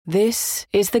This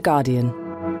is The Guardian.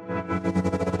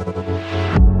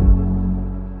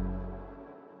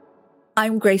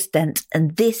 I'm Grace Dent,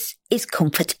 and this is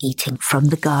Comfort Eating from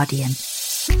The Guardian.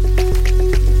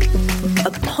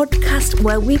 A podcast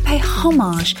where we pay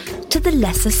homage to the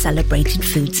lesser celebrated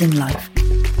foods in life.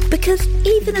 Because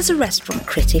even as a restaurant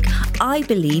critic, I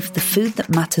believe the food that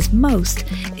matters most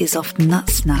is often that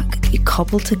snack you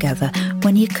cobble together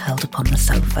when you're curled up on the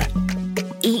sofa.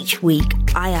 Each week,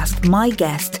 I ask my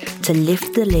guest to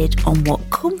lift the lid on what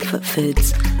comfort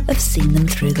foods have seen them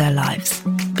through their lives.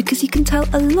 Because you can tell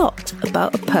a lot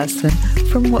about a person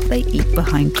from what they eat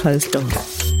behind closed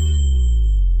doors.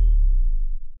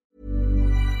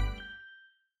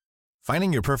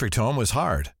 Finding your perfect home was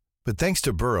hard, but thanks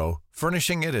to Burrow,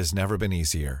 furnishing it has never been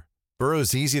easier.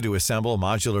 Burrow's easy-to-assemble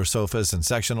modular sofas and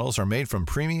sectionals are made from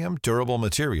premium, durable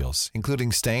materials,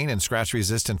 including stain and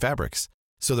scratch-resistant fabrics.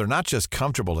 So they're not just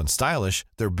comfortable and stylish,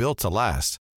 they're built to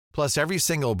last. Plus, every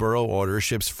single Burrow order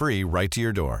ships free right to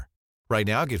your door. Right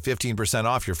now, get 15%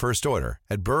 off your first order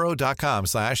at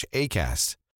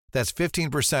burrow.com/ACAST. That's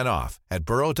 15% off at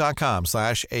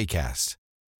burrow.com/ACAST.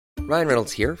 Ryan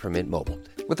Reynolds here from Mint Mobile.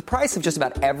 With the price of just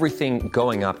about everything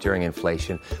going up during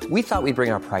inflation, we thought we'd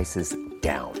bring our prices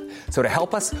down. So to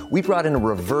help us, we brought in a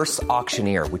reverse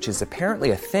auctioneer, which is apparently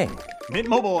a thing. Mint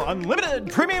Mobile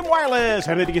Unlimited Premium Wireless.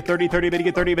 How to get 30, 30, bit to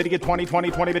get 30, bit to get 20,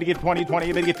 20, 20, bit to get 20,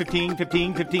 20, bit to get 15,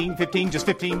 15, 15, 15, just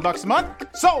 $15 a month?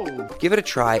 Sold! Give it a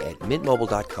try at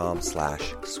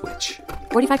mintmobile.com/switch.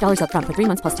 $45 up front for 3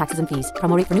 months plus taxes and fees.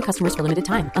 Promo rate for new customers for limited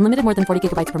time. Unlimited more than 40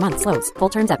 gigabytes per month. Slows full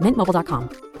terms at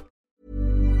mintmobile.com.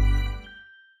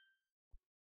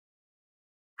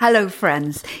 Hello,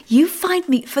 friends. You find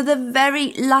me for the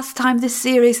very last time this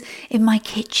series in my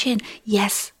kitchen.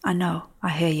 Yes, I know, I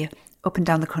hear you. Up and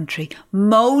down the country,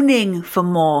 moaning for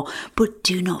more. But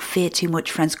do not fear too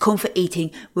much, friends. Comfort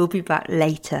Eating will be back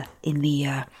later in the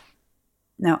year.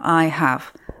 Now, I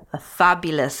have a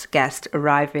fabulous guest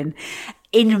arriving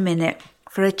in a minute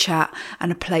for a chat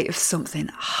and a plate of something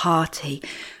hearty.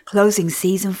 Closing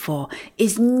season 4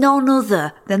 is none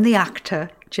other than the actor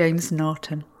James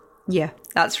Norton. Yeah,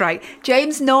 that's right.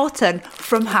 James Norton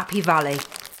from Happy Valley.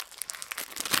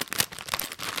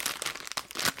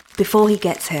 Before he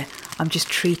gets here, I'm just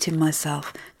treating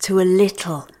myself to a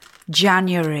little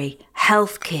January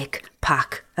health kick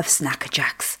pack of Snacker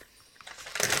Jacks.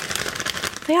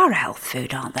 They are a health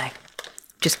food, aren't they?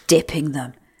 Just dipping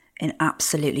them in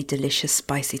absolutely delicious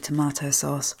spicy tomato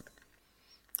sauce.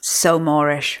 So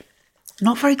Moorish.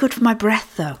 Not very good for my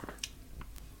breath, though.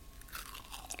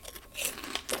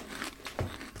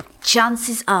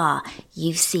 Chances are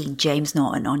you've seen James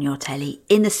Norton on your telly,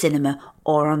 in the cinema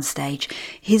or on stage.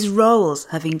 His roles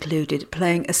have included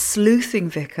playing a sleuthing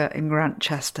vicar in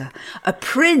Grantchester, a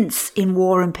prince in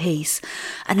War and Peace,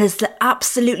 and as the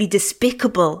absolutely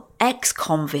despicable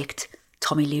ex-convict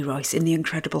Tommy Lee Royce in The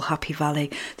Incredible Happy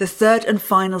Valley, the third and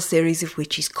final series of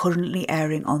which is currently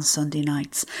airing on Sunday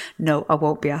nights. No, I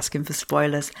won't be asking for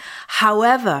spoilers.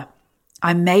 However,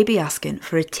 I may be asking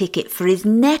for a ticket for his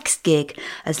next gig,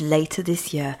 as later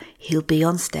this year he'll be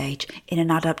on stage in an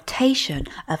adaptation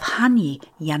of Hanyi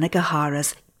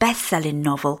Yanagihara's best-selling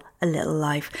novel, A Little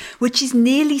Life, which is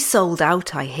nearly sold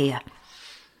out, I hear.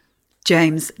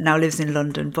 James now lives in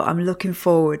London, but I'm looking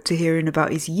forward to hearing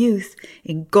about his youth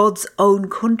in God's own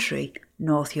country,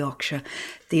 North Yorkshire,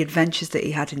 the adventures that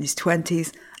he had in his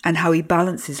 20s, and how he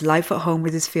balances life at home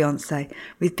with his fiancée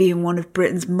with being one of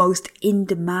Britain's most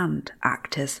in-demand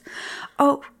actors.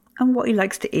 Oh, and what he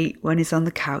likes to eat when he's on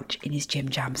the couch in his gym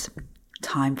jams.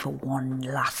 Time for one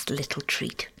last little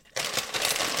treat.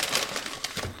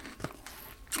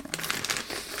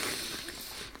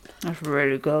 That's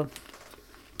really good.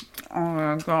 Oh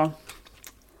my God.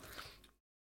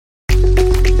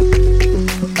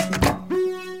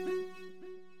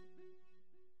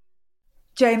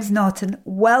 James Norton,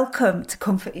 welcome to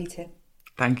Comfort Eating.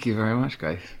 Thank you very much,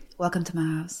 Grace. Welcome to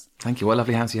my house. Thank you. What a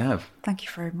lovely house you have. Thank you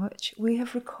very much. We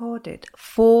have recorded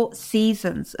 4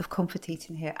 seasons of Comfort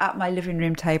Eating here at my living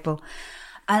room table.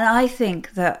 And I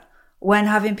think that when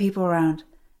having people around,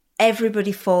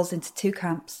 everybody falls into 2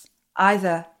 camps.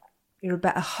 Either you're a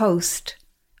better host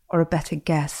or a better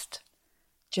guest.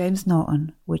 James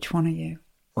Norton, which one are you?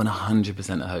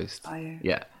 100% a host. Are you?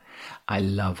 Yeah. I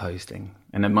love hosting.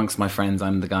 And amongst my friends,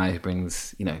 I'm the guy who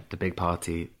brings, the big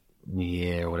party, New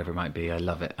Year or whatever it might be. I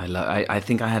love it. I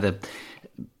think I had a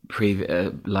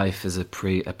life as a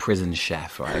prison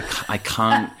chef. Right? I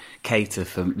can't cater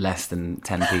for less than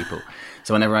 10 people.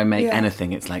 So whenever I make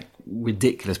anything, it's like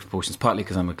ridiculous proportions, partly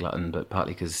because I'm a glutton, but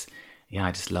partly because,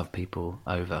 I just love people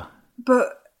over.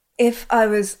 But if I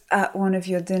was at one of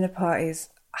your dinner parties,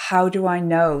 how do I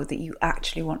know that you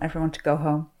actually want everyone to go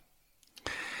home?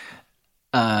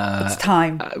 It's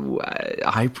time.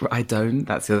 I don't.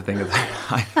 That's the other thing.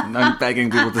 I'm begging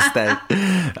people to stay.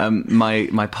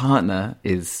 My partner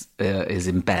is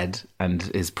in bed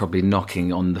and is probably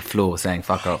knocking on the floor saying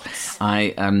 "fuck off."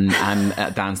 I am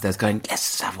downstairs going,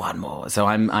 "Let's have one more." So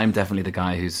I'm definitely the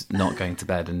guy who's not going to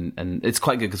bed, and it's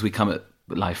quite good because we come at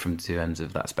life from two ends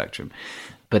of that spectrum.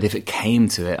 But if it came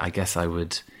to it, I guess I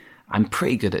would. I'm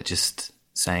pretty good at just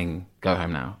saying go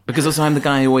home now, because also I'm the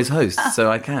guy who always hosts, so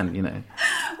I can,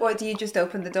 Or do you just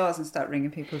open the doors and start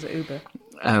ringing people to Uber?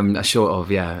 Short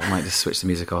of, yeah. I might just switch the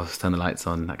music off, turn the lights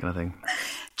on, that kind of thing.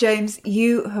 James,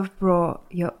 you have brought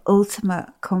your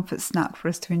ultimate comfort snack for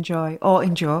us to enjoy, or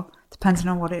endure, depending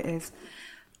on what it is.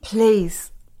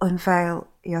 Please unveil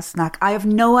your snack. I have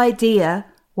no idea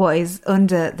what is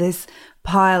under this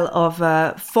pile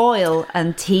of foil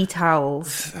and tea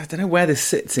towels. I don't know where this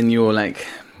sits in your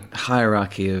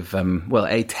hierarchy of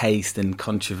a taste and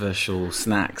controversial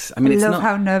snacks. I mean, it's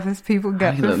how nervous people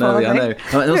get before before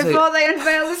they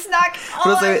unveil the snack.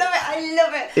 I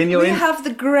love it. We have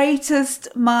the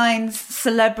greatest minds,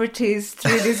 celebrities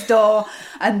through this door,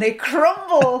 and they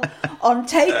crumble on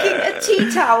taking a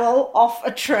tea towel off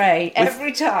a tray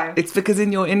every time. It's because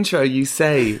in your intro you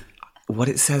say what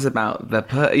it says about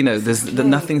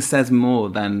nothing says more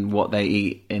than what they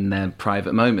eat in their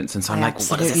private moments. And so I'm what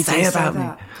does it say about me?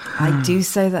 I do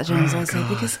say that, James. I say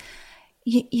because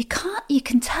you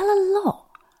can tell a lot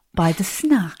by the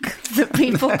snack that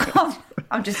people come.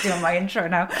 I'm just doing my intro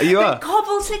now. You are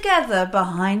cobble together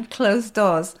behind closed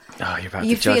doors. Oh, you're about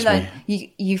to judge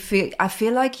me. I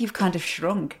feel like you've kind of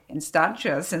shrunk in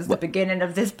stature since the beginning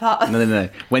of this part. No.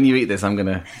 When you eat this, I'm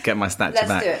gonna get my stature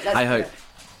back. Let's do it. I hope.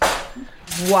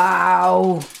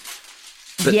 Wow.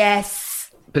 Yes.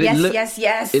 But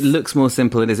yes. It looks more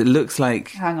simple. It is. It looks like...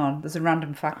 Hang on. There's a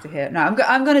random factor here. Now,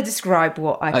 I'm going to describe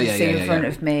what I can see in front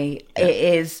of me. Yeah.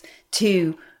 It is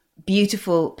two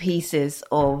beautiful pieces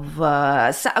of,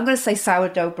 I'm going to say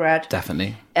sourdough bread.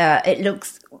 Definitely. It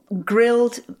looks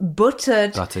grilled,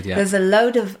 buttered. Yeah. There's a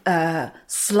load of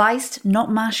sliced, not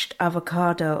mashed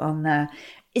avocado on there.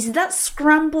 Is that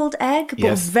scrambled egg? But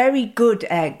yes. Very good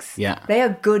eggs. Yeah. They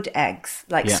are good eggs.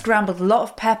 Scrambled, a lot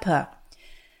of pepper.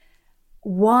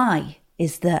 Why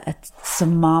is there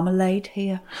some marmalade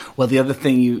here? Well, the other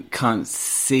thing you can't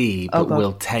see but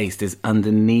will taste is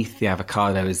underneath the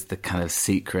avocado is the kind of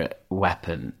secret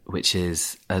weapon, which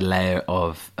is a layer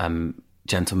of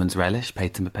gentleman's relish,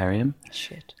 pater imperium.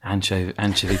 Shit.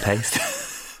 Anchovy paste.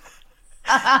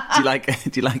 Do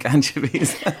you like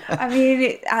anchovies? I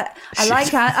mean, I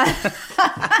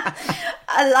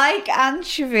like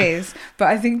anchovies, but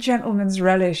I think gentleman's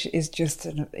relish is just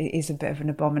is a bit of an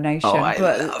abomination. Oh, I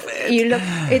love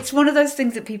it. It's one of those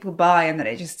things that people buy and then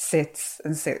it just sits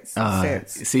and sits and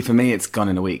sits. See, for me, it's gone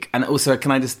in a week. And also,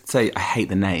 can I just say, I hate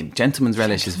the name. Gentleman's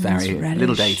relish is a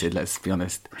little dated. Let's be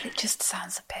honest. But it just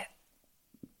sounds a bit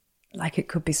like it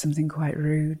could be something quite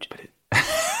rude. But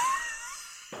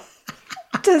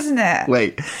doesn't it?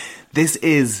 Wait, this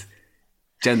is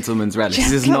gentleman's relish.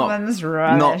 Gentleman's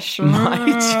relish. Not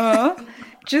my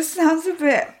just sounds a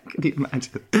bit. Can you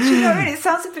imagine? Do you know what I mean? It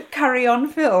sounds a bit Carry On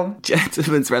film.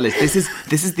 Gentleman's relish. This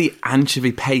is the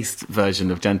anchovy paste version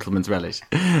of gentleman's relish.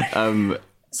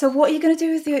 So what are you going to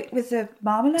do with the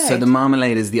marmalade? So the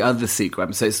marmalade is the other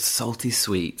secret. So it's salty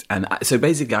sweet. And so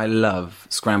basically I love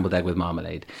scrambled egg with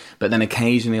marmalade. But then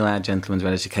occasionally I'll add gentleman's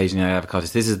relish, occasionally I add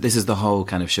avocados. This is the whole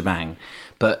kind of shebang.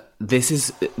 But this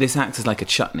acts as like a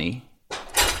chutney.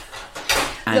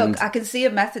 And look, I can see a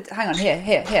method. Hang on,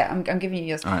 here. I'm giving you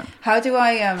yours. All right. How do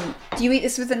I, do you eat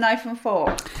this with a knife and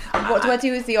fork? What do I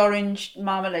do with the orange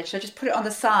marmalade? Should I just put it on the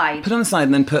side? Put it on the side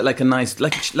and then put like a nice,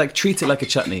 like treat it like a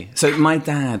chutney. So my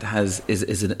dad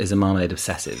is a marmalade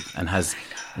obsessive and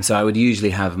so I would usually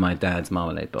have my dad's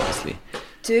marmalade, but obviously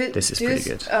this is pretty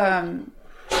good.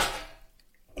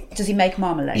 Does he make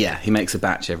marmalade? Yeah, he makes a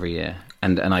batch every year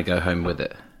and I go home with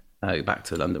it. I go back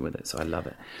to London with it, so I love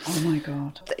it. Oh my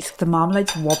God. The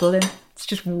marmalade's wobbling. It's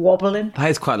just wobbling.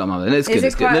 That is quite a lot of marmalade. It's good.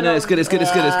 It's good. No, it's good. It's good.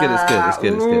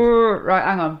 Right,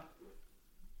 hang on.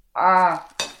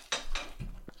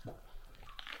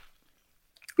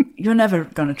 You're never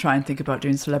going to try and think about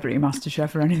doing Celebrity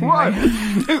MasterChef or anything, Why? Right?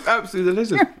 It's absolutely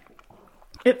delicious.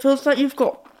 It feels like you've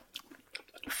got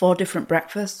 4 different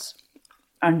breakfasts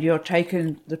and you're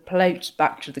taking the plates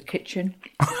back to the kitchen.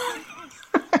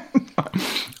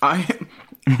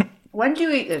 When do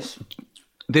you eat this?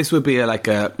 This would be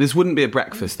this wouldn't be a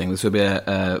breakfast thing. This would be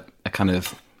a kind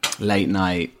of late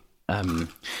night. I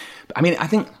mean, I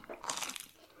think.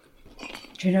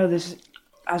 Do you know this?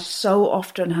 as so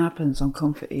often happens on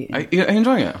comfort eating. Are you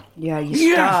enjoying it? Yeah,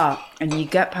 you start and you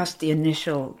get past the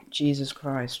initial Jesus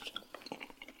Christ,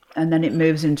 and then it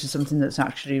moves into something that's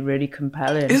actually really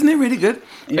compelling. Isn't it really good?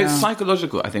 Yeah. It's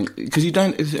psychological, I think, because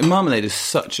marmalade is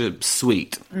such a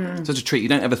sweet, such a treat. You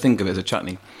don't ever think of it as a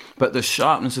chutney, but the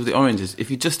sharpness of the oranges,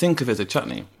 if you just think of it as a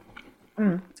chutney.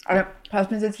 Pass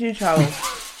me the tea towel.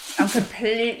 I'm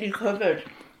completely covered.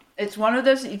 It's one of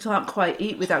those that you can't quite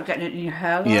eat without getting it in your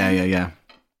hairline. Yeah.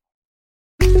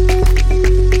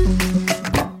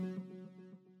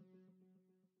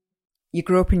 You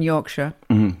grew up in Yorkshire,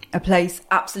 a place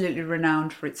absolutely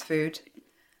renowned for its food.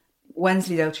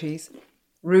 Wensleydale cheese,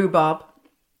 rhubarb,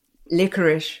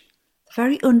 licorice,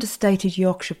 very understated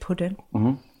Yorkshire pudding.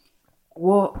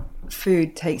 What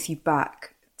food takes you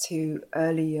back to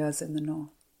early years in the north?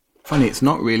 Funny, it's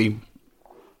not really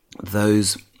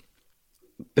those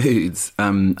foods.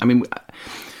 I mean,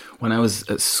 when I was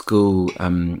at school,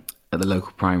 at the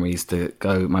local primary, I used to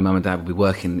go. My mum and dad would be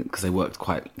working because they worked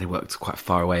quite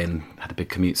far away and had a big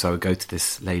commute. So I would go to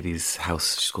this lady's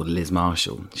house. She's called Liz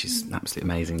Marshall. She's an absolutely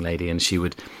amazing lady, and she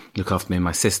would look after me and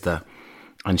my sister.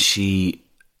 And she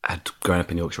had grown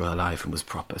up in Yorkshire all her life and was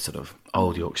proper sort of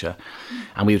old Yorkshire.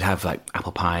 And we would have like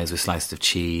apple pies with slices of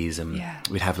cheese, and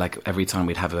we'd have like every time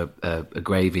we'd have a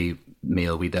gravy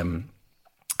meal, we'd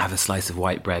have a slice of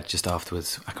white bread just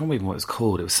afterwards. I can't remember what it was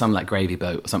called. It was some like gravy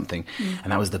boat or something.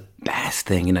 And that was the best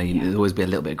thing. You know, there'd always be a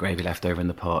little bit of gravy left over in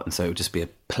the pot. And so it would just be a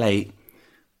plate,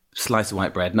 slice of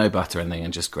white bread, no butter or anything,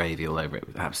 and just gravy all over it. It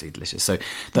was absolutely delicious. So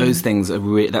those things are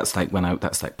that's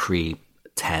like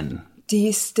pre-10. Do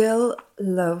you still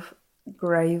love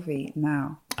gravy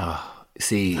now? Oh,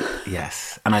 see,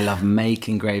 yes. And I love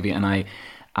making gravy, and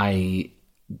I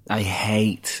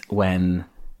hate when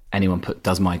anyone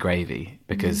does my gravy,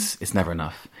 because it's never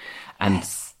enough. And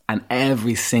and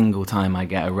every single time I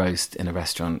get a roast in a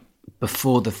restaurant,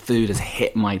 before the food has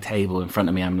hit my table in front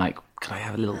of me, I'm like, could I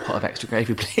have a little pot of extra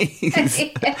gravy, please?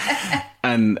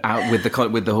 And out with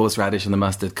the horseradish and the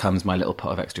mustard comes my little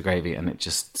pot of extra gravy, and it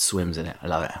just swims in it. I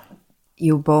love it.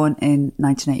 You were born in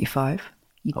 1985.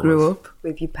 You grew up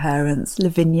with your parents,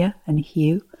 Lavinia and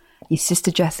Hugh, your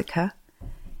sister Jessica.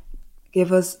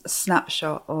 Give us a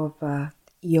snapshot of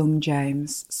young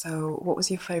James. So what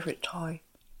was your favourite toy?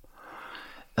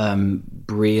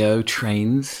 Brio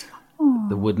trains,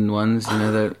 the wooden ones,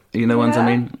 you know ones I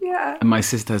mean? Yeah. And my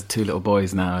sister has 2 little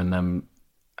boys now, and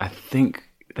I think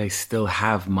they still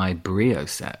have my Brio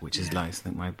set, which is nice. I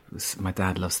think my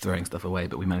dad loves throwing stuff away,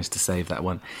 but we managed to save that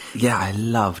one. Yeah, I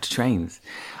loved trains.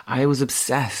 I was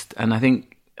obsessed, and I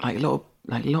think like a lot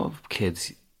of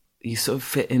kids, you sort of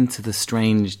fit into the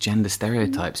strange gender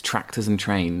stereotypes, tractors and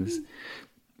trains.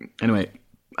 Anyway,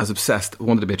 I was obsessed. I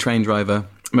wanted to be a train driver.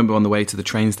 I remember on the way to the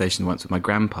train station once with my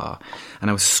grandpa, and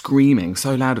I was screaming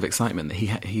so loud of excitement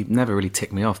that he never really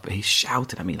ticked me off, but he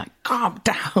shouted at me like, calm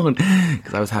down,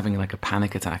 because I was having like a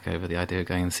panic attack over the idea of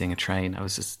going and seeing a train. I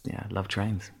was just, I love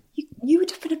trains. You would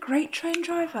have been a great train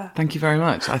driver. Thank you very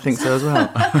much. I think so as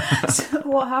well. So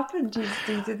what happened?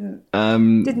 You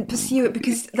didn't pursue it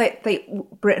because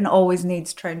Britain always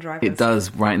needs train drivers. It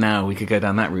does right now. We could go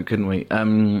down that route, couldn't we?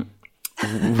 I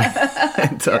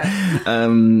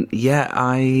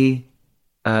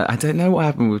don't know what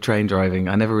happened with train driving.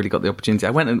 I never really got the opportunity.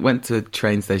 I went to a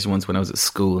train station once when I was at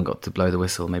school and got to blow the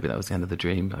whistle. Maybe that was the end of the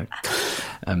dream.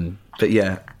 But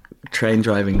yeah, train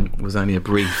driving was only a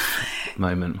brief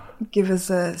moment. Give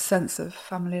us a sense of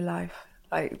family life.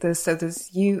 Like there's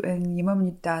you and your mum and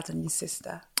your dad and your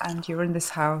sister, and you're in this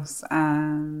house.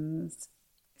 And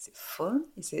is it fun?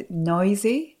 Is it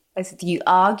noisy? Do you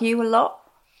argue a lot?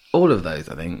 All of those,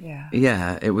 I think.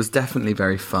 Yeah, it was definitely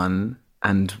very fun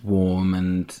and warm,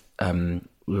 and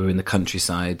we were in the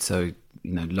countryside, so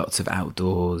lots of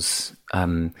outdoors.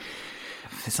 For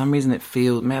some reason, it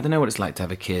feels. I don't know what it's like to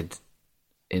have a kid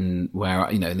in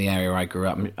in the area where I grew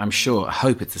up. I'm sure. I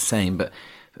hope it's the same, but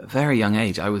at a very young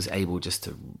age, I was able just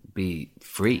to be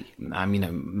free. Me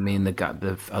and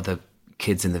the other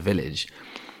kids in the village.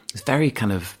 It's very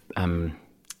kind of.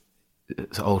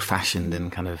 Old-fashioned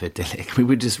and kind of idyllic. We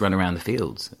would just run around the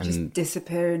fields and just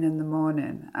disappearing in the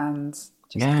morning and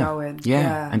just going,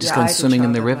 and just going swimming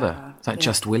in the river. It's like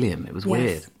Just William. It was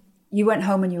weird. You went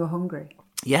home and you were hungry.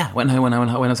 Yeah, went home when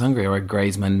I was hungry, or I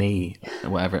grazed my knee, or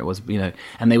whatever it was.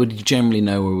 And they would generally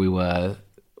know where we were.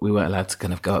 We weren't allowed to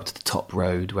kind of go up to the top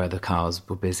road where the cars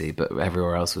were busy, but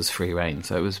everywhere else was free reign.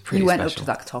 So it was pretty special. You went up to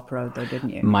that top road though,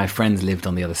 didn't you? My friends lived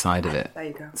on the other side of it. There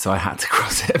you go. So I had to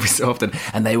cross it every so often.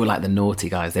 And they were like the naughty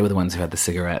guys. They were the ones who had the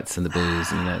cigarettes and the booze.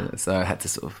 So I had to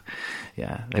sort of,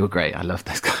 they were great. I loved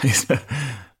those guys.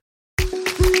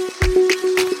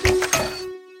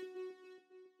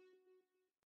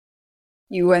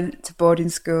 You went to boarding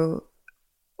school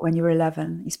when you were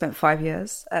 11. You spent 5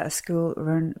 years at a school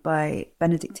run by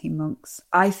Benedictine monks.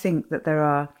 I think that there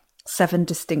are 7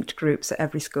 distinct groups at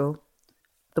every school,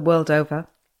 the world over.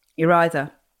 You're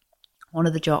either one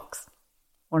of the jocks,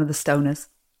 one of the stoners,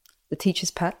 the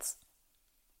teacher's pets,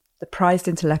 the prized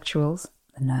intellectuals,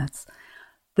 the nerds,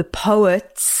 the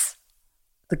poets,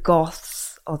 the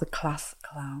goths, or the class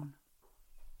clown.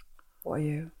 What are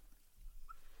you?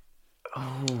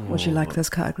 Oh. Would you like those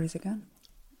categories again?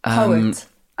 Poet.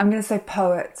 I'm going to say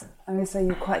poet. I'm going to say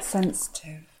you're quite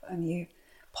sensitive and you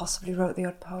possibly wrote the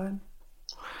odd poem.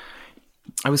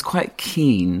 I was quite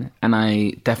keen, and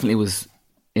I definitely was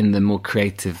in the more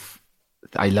creative.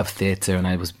 I love theatre, and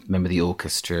I was member of the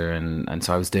orchestra, and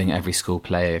so I was doing every school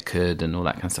play I could and all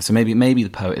that kind of stuff. So maybe the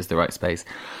poet is the right space.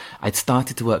 I'd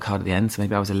started to work hard at the end, so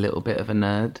maybe I was a little bit of a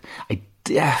nerd. I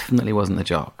definitely wasn't the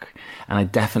jock, and I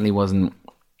definitely wasn't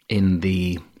in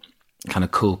the kind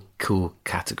of cool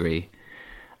category.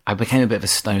 I became a bit of a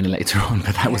stoner later on,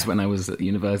 but that was when I was at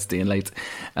university and later.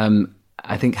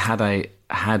 I think had I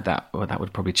had that, well, that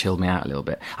would probably chill me out a little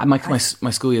bit. My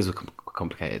school years were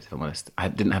complicated, if I'm honest. I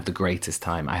didn't have the greatest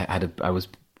time. I was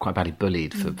quite badly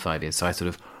bullied for 5 years, so I sort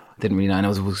of didn't really know. And I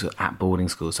was also at boarding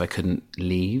school, so I couldn't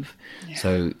leave. Yeah.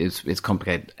 So it's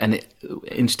complicated. And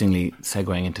interestingly,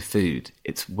 segueing into food,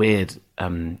 it's weird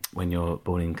when you're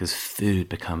boarding because food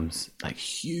becomes like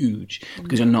huge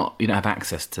because you don't have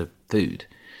access to food.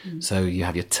 So you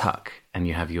have your tuck and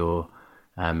you have your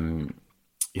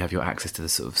access to the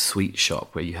sort of sweet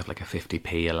shop where you have like a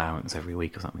 50p allowance every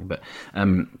week or something. But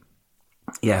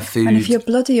food. And if you're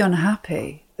bloody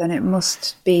unhappy, then it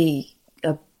must be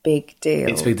a big deal.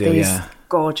 It's a big deal, These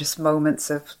gorgeous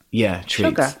moments of treats.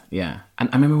 Sugar. Yeah. And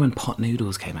I remember when pot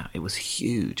noodles came out, it was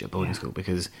huge at boarding school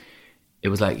because it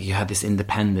was like you had this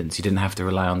independence. You didn't have to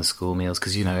rely on the school meals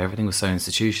because, everything was so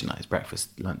institutionalised,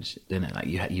 breakfast, lunch, dinner. Like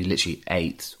you literally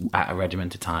ate at a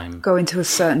regimented time. Go into a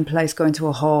certain place, go into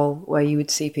a hall where you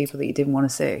would see people that you didn't want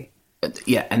to see.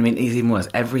 Yeah, and I mean, it's even worse.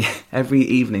 Every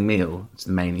evening meal, it's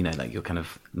the main, like your kind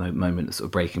of moment of sort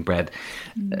of breaking bread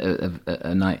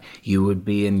a night, you would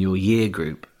be in your year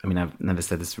group. I mean, I've never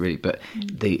said this really, but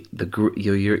the group,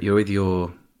 you're with your,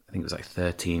 I think it was like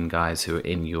 13 guys who are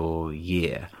in your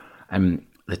year. And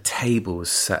the table was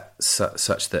set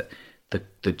such that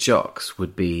the jocks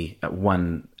would be at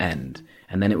one end,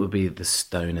 and then it would be the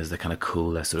stoners, the kind of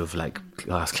cooler sort of like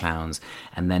class clowns,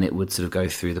 and then it would sort of go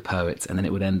through the poets, and then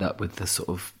it would end up with the sort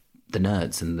of the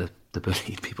nerds and the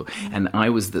bullied people. And I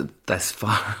was that's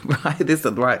far right at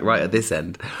this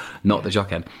end, not the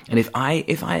jock end. And if I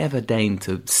ever deigned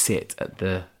to sit at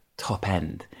the top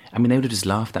end, I mean, they would have just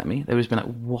laughed at me. They would have been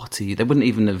like, what are you? They wouldn't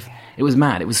even have... It was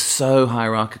mad. It was so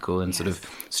hierarchical and sort of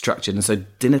structured. And so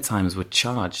dinner times were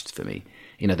charged for me.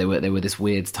 They were this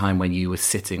weird time when you were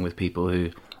sitting with people who...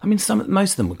 I mean,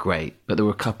 most of them were great, but there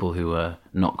were a couple who were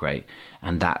not great.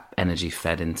 And that energy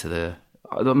fed into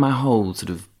my whole sort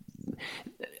of...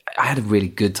 I had a really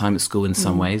good time at school in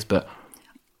some ways, but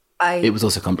it was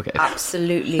also complicated.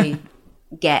 Absolutely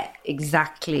get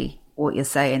exactly what you're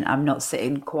saying. I'm not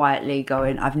sitting quietly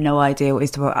going, I've no idea what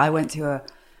it's about. I went to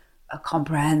a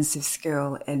comprehensive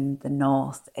school in the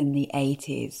north in the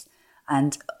 80s,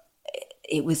 and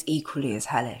it was equally as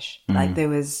hellish. Like there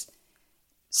was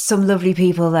some lovely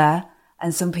people there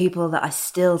and some people that I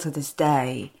still to this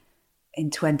day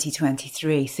in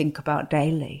 2023 think about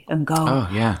daily and go,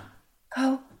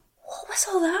 what was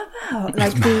all that about?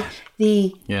 Like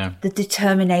the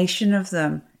determination of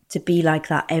them to be like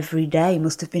that every day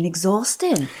must have been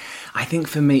exhausting. I think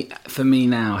for me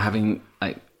now, having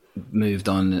like moved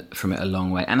on from it a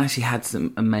long way, and actually had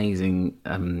some amazing.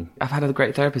 I've had a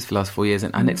great therapist for the last 4 years,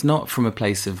 and it's not from a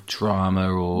place of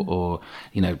drama or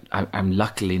I'm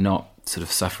luckily not sort of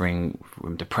suffering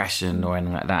from depression or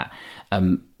anything like that.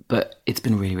 But it's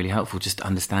been really, really helpful just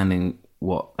understanding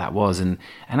what that was, and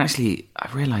actually I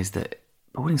realised that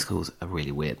boarding schools are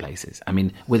really weird places. I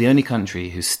mean, we're the only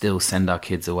country who still send our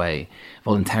kids away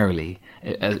voluntarily.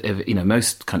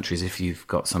 Most countries, if you've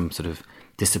got some sort of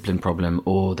discipline problem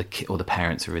or the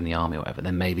parents are in the army or whatever,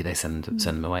 then maybe they send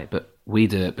them away. But we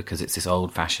do it because it's this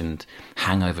old-fashioned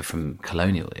hangover from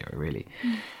colonial era, really.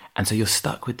 And so you're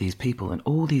stuck with these people, and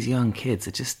all these young kids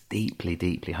are just deeply,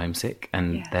 deeply homesick,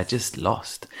 and they're just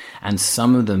lost. And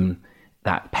some of them,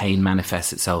 that pain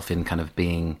manifests itself in kind of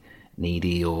being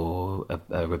needy or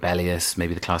rebellious,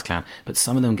 maybe the class clown, but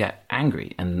some of them get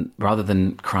angry, and rather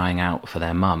than crying out for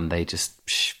their mum, they just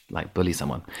bully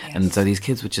someone. And so these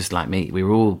kids were just like me. We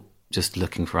were all just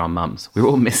looking for our mums. We were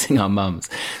all missing our mums,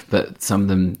 but some of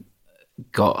them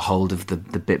got hold of the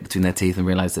bit between their teeth and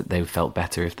realized that they felt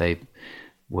better if they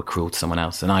were cruel to someone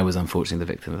else. And I was unfortunately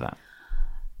the victim of that.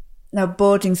 Now,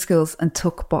 boarding schools and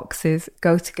tuck boxes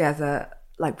go together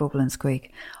like bubble and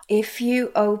squeak. If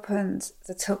you opened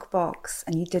the tuck box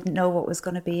and you didn't know what was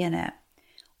going to be in it,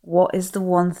 what is the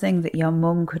one thing that your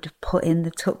mum could have put in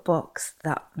the tuck box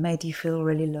that made you feel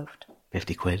really loved?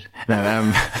 50 quid.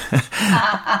 No,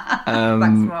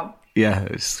 Thanks, Mum. yeah,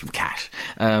 it's cash.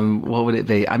 What would it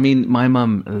be? I mean, my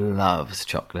mum loves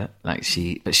chocolate. But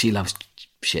she loves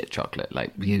shit chocolate.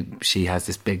 She has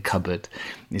this big cupboard.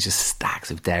 It's just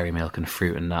stacks of dairy milk and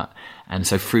fruit and nut. And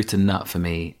so fruit and nut for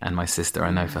me and my sister,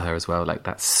 I know for her as well,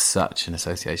 that's such an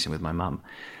association with my mum.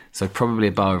 So probably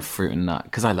a bar of fruit and nut,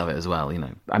 because I love it as well,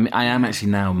 I mean, I am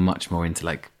actually now much more into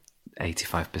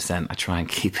 85%. I try and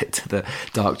keep it to the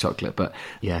dark chocolate, but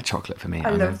yeah, chocolate for me. I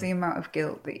love the amount of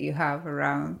guilt that you have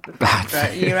around the fact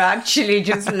that you actually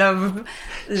just love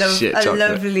a chocolate.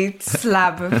 Lovely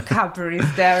slab of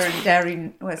Cadbury's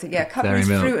dairy. What is it? Yeah, Cadbury's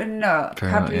fruit and nut.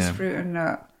 Cadbury's fruit and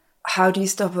nut. How do you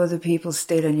stop other people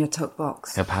stealing your tuck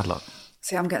box? A padlock.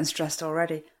 See, I'm getting stressed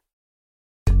already.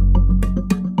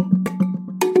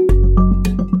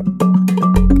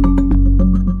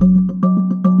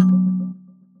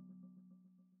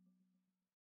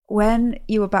 When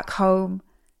you were back home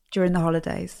during the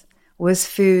holidays, was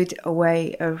food a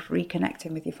way of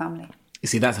reconnecting with your family? You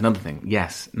see, that's another thing.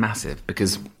 Yes, massive.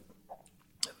 Because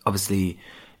obviously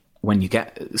when you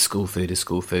get school food is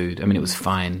school food. I mean, it was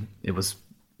fine. It was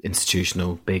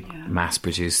institutional, big,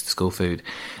 mass-produced school food.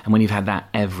 And when you've had that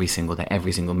every single day,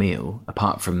 every single meal,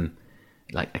 apart from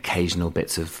occasional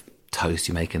bits of toast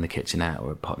you make in the kitchenette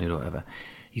or a pot noodle or whatever,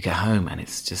 you get home and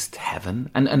it's just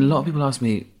heaven. And a lot of people ask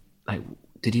me,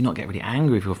 did you not get really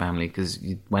angry with your family because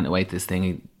you went away to this thing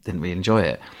and you didn't really enjoy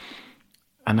it?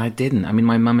 And I didn't. I mean,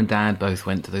 my mum and dad both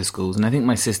went to those schools, and I think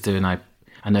my sister and I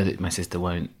know that my sister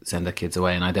won't send her kids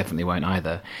away, and I definitely won't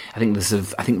either. I think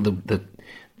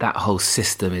that whole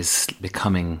system is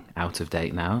becoming out of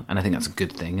date now, and I think that's a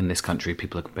good thing. In this country,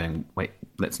 people are going, wait,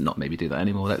 let's not maybe do that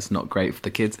anymore. That's not great for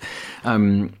the kids.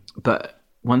 But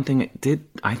one thing it did,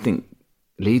 I think,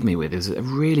 leave me with is a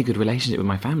really good relationship with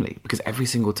my family, because every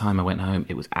single time I went home,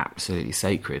 it was absolutely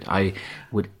sacred. I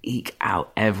would eke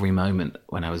out every moment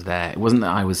when I was there. It wasn't that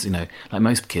I was, like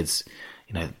most kids,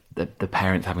 the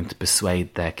parents having to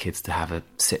persuade their kids to have a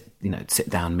sit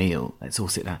down meal. Let's all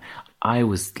sit down. I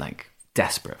was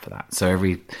desperate for that. So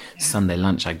every Sunday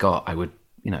lunch I got, I would,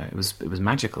 it was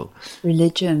magical.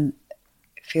 Religion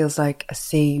feels like a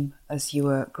theme as you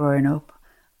were growing up.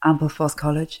 Ampleforth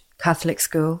College, Catholic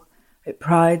school. It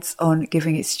prides on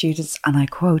giving its students, and I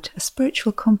quote, a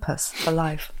spiritual compass for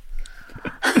life.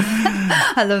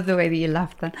 I love the way that you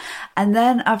laughed then. And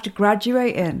then after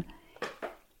graduating,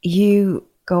 you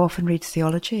go off and read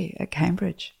theology at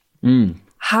Cambridge.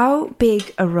 How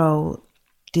big a role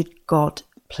did God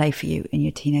play for you in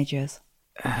your teenage years?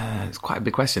 It's quite a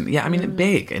big question. Yeah, I mean,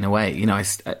 big in a way.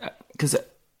 Because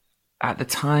at the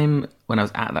time when I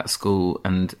was at that school,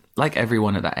 and like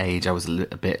everyone at that age, I was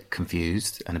a bit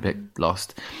confused and a bit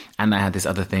lost. And I had this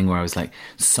other thing where I was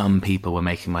some people were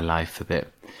making my life a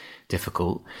bit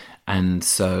difficult. And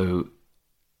so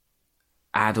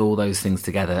add all those things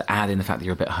together, add in the fact that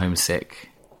you're a bit homesick,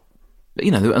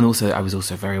 and also I was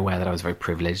also very aware that I was very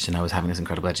privileged and I was having this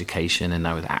incredible education and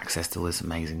I was access to all this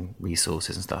amazing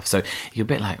resources and stuff. So you're a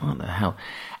bit what the hell?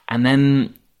 And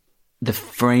then the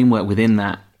framework within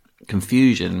that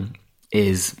confusion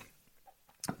is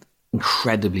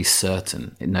incredibly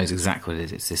certain. It knows exactly what it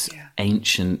is. It's this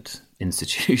ancient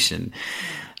institution,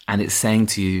 and it's saying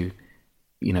to you,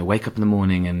 wake up in the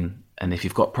morning and if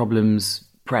you've got problems,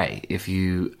 pray. If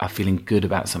you are feeling good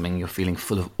about something, you're feeling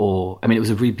full of awe. I mean, it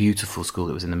was a really beautiful school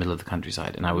that was in the middle of the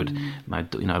countryside, and I would,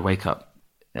 I'd wake up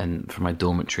and from my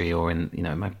dormitory or in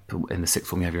the sixth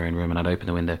form you have your own room, and I'd open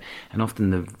the window, and often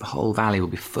the whole valley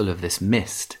would be full of this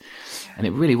mist, and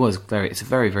it really was it's a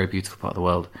very, very beautiful part of the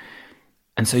world.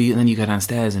 And so then you go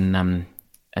downstairs, and then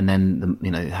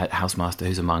the housemaster,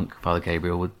 who's a monk, Father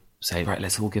Gabriel, would say, right,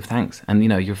 let's all give thanks. And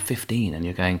you're 15 and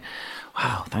you're going,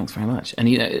 wow, thanks very much. And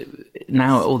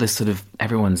now all this sort of,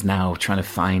 everyone's now trying to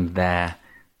find their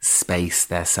space,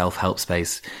 their self-help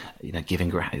space,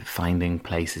 finding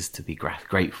places to be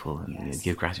grateful and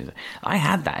give gratitude. I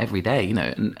had that every day,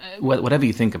 and whatever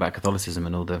you think about Catholicism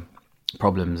and all the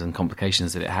problems and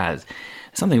complications that it has,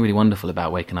 there's something really wonderful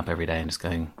about waking up every day and just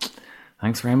going,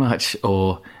 thanks very much,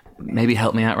 or maybe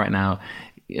help me out right now.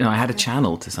 I had a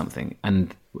channel to something,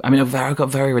 and I mean, I got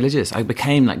very religious. I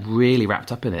became really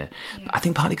wrapped up in it. I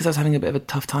think partly because I was having a bit of a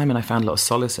tough time, and I found a lot of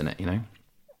solace in it,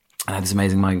 I had this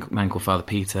amazing man called Father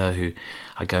Peter who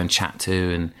I'd go and chat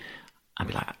to, and I'd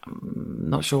be like, I'm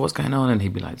not sure what's going on, and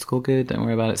he'd be like, it's all good, don't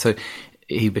worry about it. So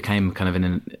he became kind of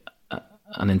an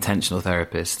unintentional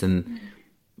therapist, and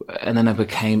then I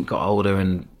got older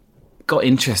and got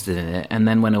interested in it, and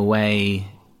then went away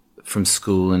from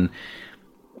school and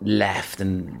left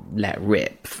and let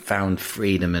rip, found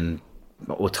freedom and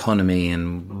autonomy,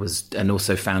 and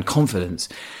also found confidence,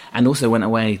 and also went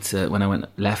away to, when I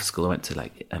left school, I went to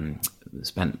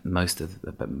spent most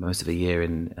of a year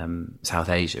in South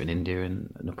Asia, in India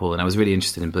and Nepal, and I was really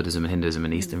interested in Buddhism and Hinduism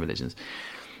and Eastern religions.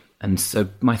 And so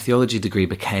my theology degree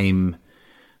became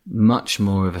much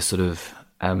more of a sort of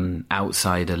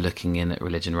outsider looking in at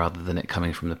religion rather than it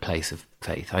coming from the place of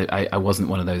faith. I wasn't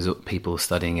one of those people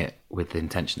studying it with the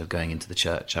intention of going into the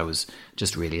church. I was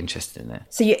just really interested in it.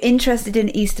 So you're interested in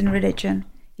Eastern religion,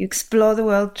 you explore the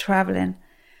world traveling,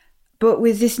 but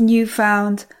with this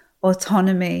newfound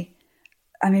autonomy,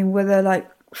 I mean, were there like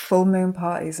full moon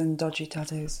parties and dodgy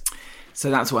tattoos? So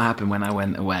that's what happened when I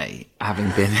went away, having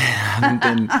been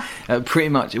pretty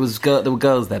much, there were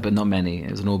girls there, but not many.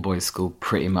 It was an all-boys school,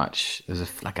 pretty much. There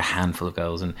was like a handful of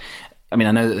girls. And I mean,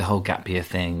 I know that the whole gap year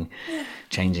thing,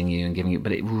 changing you and giving you,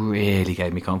 but it really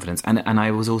gave me confidence. And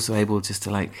I was also able just to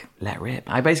like let rip.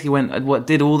 I basically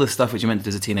did all the stuff which you meant to do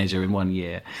as a teenager in 1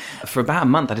 year. For about a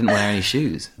month, I didn't wear any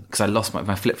shoes because I lost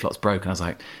my flip-flops broke. And I was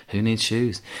like, who needs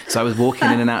shoes? So I was walking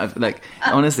in and out of, like,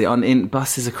 honestly, in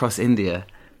buses across India.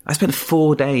 I spent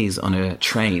 4 days on a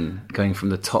train going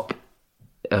from the top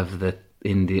of the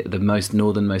most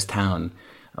northernmost town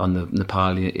on the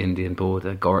Nepali-Indian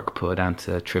border, Gorakhpur, down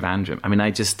to Trivandrum. I mean,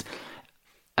 I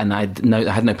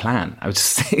had no plan. I was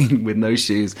just sitting with no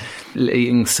shoes,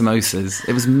 eating samosas.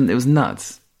 It was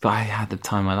nuts, but I had the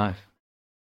time of my life.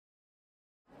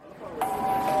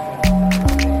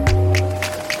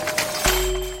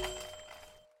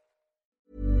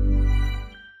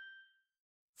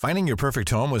 Finding your perfect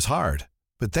home was hard,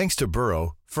 but thanks to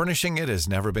Burrow, furnishing it has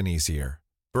never been easier.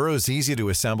 Burrow's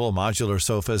easy-to-assemble modular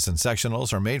sofas and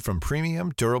sectionals are made from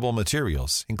premium, durable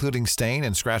materials, including stain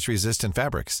and scratch-resistant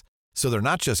fabrics. So they're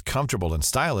not just comfortable and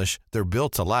stylish, they're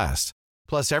built to last.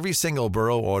 Plus, every single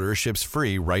Burrow order ships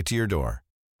free right to your door.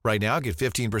 Right now, get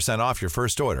 15% off your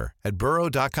first order at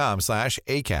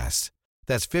burrow.com/ACAST.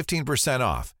 That's 15%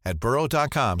 off at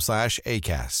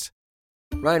burrow.com/ACAST.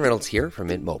 Ryan Reynolds here from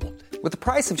Mint Mobile. With the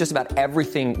price of just about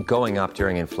everything going up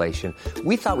during inflation,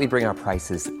 we thought we'd bring our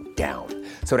prices down.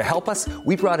 So to help us,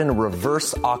 we brought in a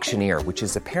reverse auctioneer, which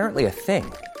is apparently a thing.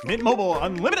 Mint Mobile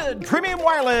Unlimited Premium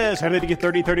Wireless. How to get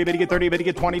 30, 30, bit to get 30, bit to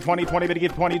get 20, 20, 20, bit to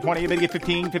get 20, 20, bit to get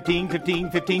 15, 15,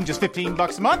 15, 15, just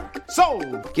 $15 a month?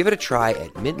 Sold! Give it a try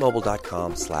at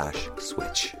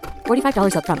mintmobile.com/switch.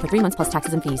 $45 up front for 3 months plus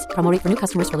taxes and fees. Promo rate for new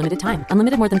customers for limited time.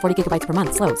 Unlimited more than 40 gigabytes per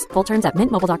month. Slows full terms at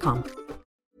mintmobile.com.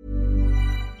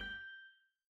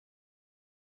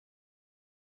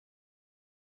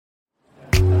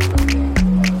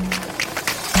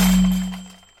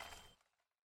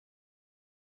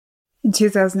 In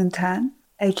 2010,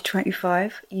 age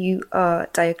 25, you are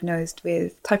diagnosed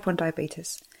with type 1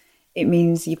 diabetes. It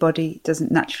means your body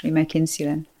doesn't naturally make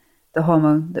insulin, the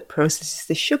hormone that processes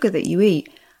the sugar that you eat.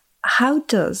 How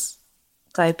does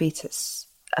diabetes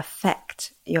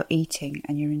affect your eating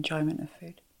and your enjoyment of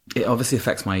food? It obviously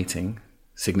affects my eating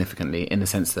significantly in the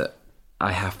sense that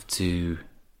I have to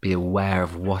be aware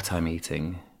of what I'm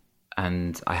eating,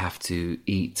 and I have to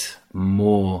eat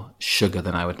more sugar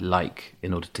than I would like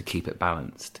in order to keep it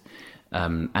balanced.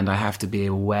 And I have to be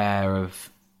aware of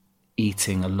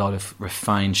eating a lot of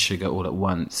refined sugar all at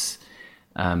once,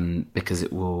 because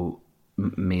it will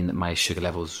mean that my sugar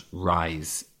levels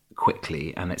rise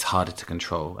quickly and it's harder to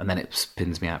control, and then it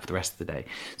spins me out for the rest of the day.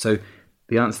 So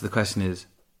the answer to the question is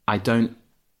I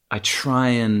try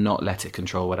and not let it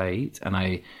control what I eat, and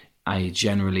I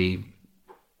generally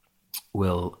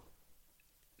will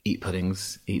eat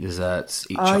puddings, eat desserts,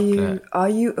 eat chocolate. Are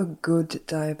you a good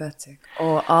diabetic,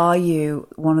 or are you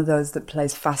one of those that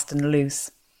plays fast and loose?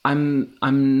 I'm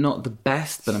not the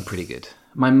best, but I'm pretty good.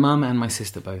 My mum and my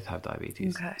sister both have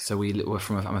diabetes. Okay. So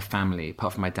I'm a family,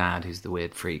 apart from my dad, who's the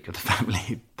weird freak of the family.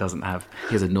 He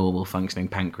has a normal functioning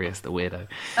pancreas, the weirdo.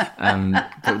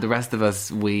 But the rest of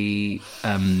us,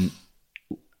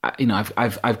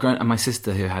 I've grown, and my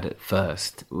sister who had it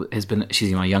first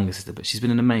she's my younger sister, but she's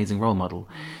been an amazing role model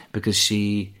because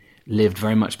she lived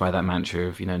very much by that mantra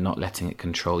of, not letting it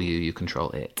control you, you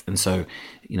control it. And so,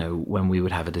 when we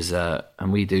would have a dessert,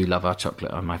 and we do love our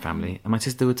chocolate on my family, and my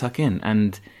sister would tuck in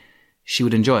and she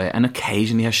would enjoy it. And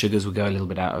occasionally her sugars would go a little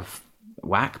bit out of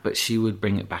whack, but she would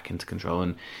bring it back into control,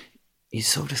 and you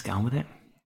sort of just get on with it.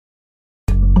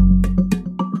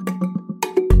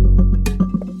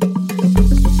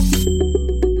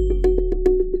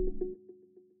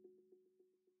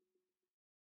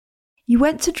 You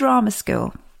went to drama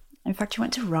school. In fact, you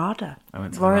went to RADA. I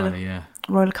went to Royal, RADA, yeah.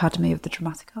 Royal Academy of the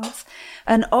Dramatic Arts.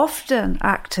 And often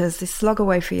actors, they slog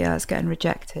away for years getting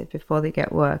rejected before they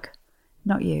get work.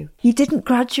 Not you. You didn't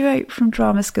graduate from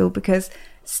drama school because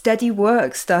steady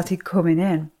work started coming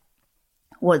in.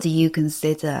 What do you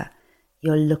consider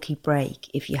your lucky break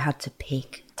if you had to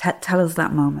pick? Tell us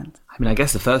that moment. I mean, I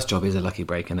guess the first job is a lucky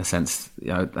break in a sense. You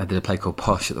know, I did a play called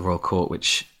Posh at the Royal Court,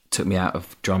 which took me out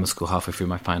of drama school halfway through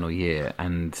my final year,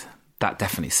 and that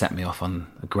definitely set me off on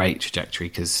a great trajectory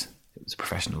because it was a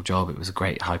professional job. It was a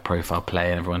great high-profile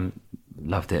play, and everyone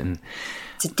loved it. And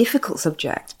it's a difficult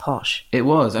subject, Posh. It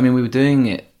was. I mean, we were doing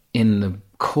it in the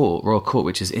court, Royal Court,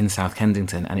 which is in South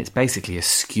Kensington, and it's basically a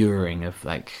skewering of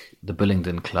like the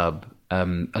Bullingdon Club.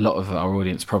 A lot of our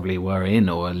audience probably were in,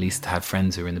 or at least had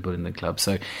friends who were in the Bullingdon Club.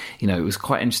 So, you know, it was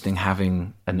quite interesting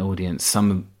having an audience,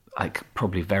 some like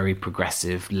probably very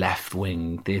progressive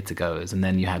left-wing theatre goers, and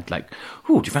then you had like,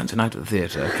 oh, do you fancy a night at the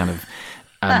theatre? Kind of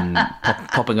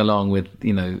popping along with,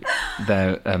 you know,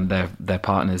 their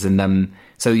partners, and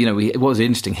so, you know, it was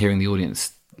interesting hearing the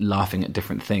audience laughing at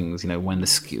different things. You know, when the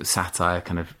satire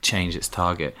kind of changed its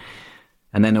target,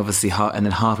 and then obviously,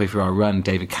 halfway through our run,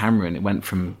 David Cameron, it went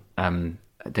from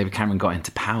David Cameron got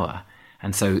into power,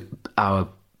 and so our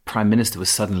Prime Minister was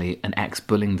suddenly an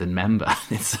ex-Bullingdon member.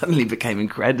 It suddenly became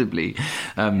incredibly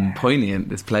poignant,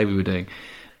 this play we were doing.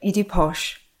 You do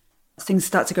Posh. Things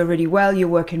start to go really well. You're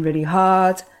working really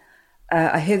hard.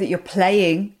 I hear that you're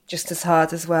playing just as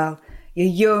hard as well. You're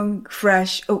young,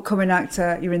 fresh, upcoming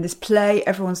actor. You're in this play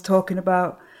everyone's talking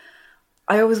about.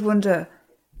 I always wonder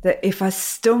that if I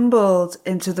stumbled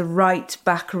into the right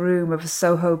back room of a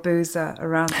Soho boozer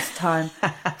around this time,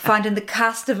 finding the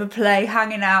cast of a play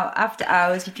hanging out after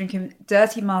hours, you're drinking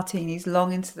dirty martinis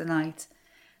long into the night.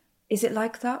 Is it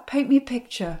like that? Paint me a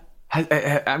picture.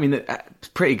 I mean, it's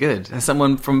pretty good. Has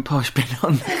someone from Posh been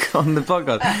on the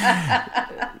podcast?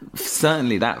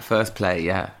 Certainly that first play,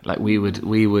 yeah. Like we would,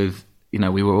 you know,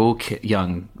 we were all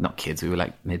young, not kids, we were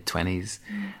like mid-20s,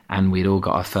 and we'd all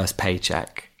got our first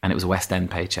paycheck. And it was a West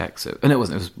End paycheck, so, and it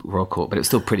was Royal Court, but it was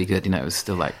still pretty good. You know, it was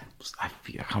still like, I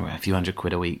can't remember, a few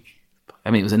 £100 a week.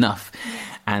 I mean, it was enough.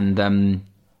 And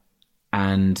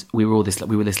we were this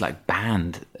like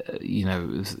band. You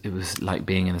know, it was like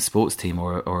being in a sports team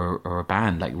or a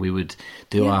band. Like we would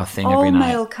do our thing every night. All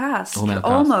male cast.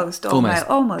 Almost.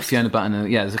 Fiona Button.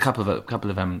 Yeah, there's a couple of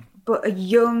But a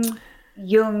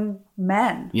young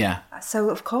men. Yeah. So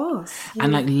of course.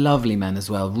 And like lovely men as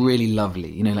well, really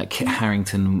lovely. You know, like Kit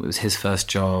Harington, it was his first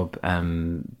job,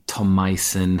 Tom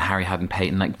Myson, Harry Haddon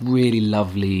Payton, like really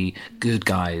lovely, good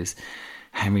guys.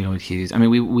 Henry Lloyd Hughes. I mean,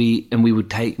 we would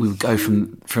go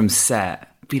from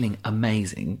set feeling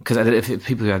amazing. Because if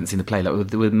people who hadn't seen the play, like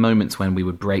there were moments when we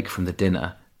would break from the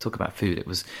dinner, talk about food, it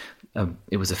was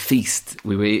a feast.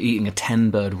 We were eating a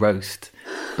 10-bird roast,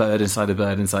 bird inside a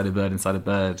bird, inside a bird, inside a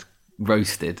bird,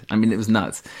 roasted. I mean, it was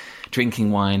nuts.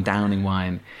 Drinking wine, downing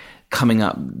wine, coming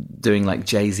up, doing like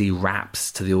Jay-Z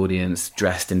raps to the audience,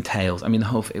 dressed in tails. I mean,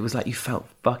 it was like you felt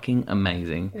fucking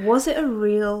amazing. Was it a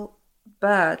real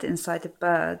bird inside a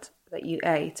bird that you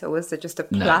ate, or was it just a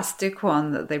plastic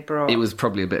one that they brought? It was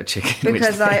probably a bit of chicken.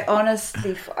 Because I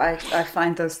honestly, I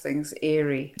find those things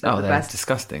eerie. Oh, they're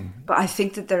disgusting. But I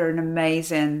think that they're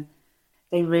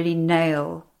they really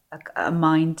nail a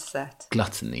mindset.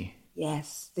 Gluttony.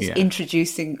 Yes,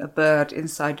 introducing a bird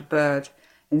inside a bird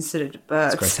instead of a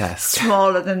bird grotesque,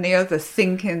 smaller than the other,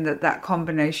 thinking that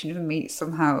combination of meat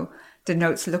somehow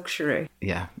denotes luxury.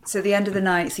 Yeah. So at the end of the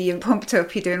night, so you're pumped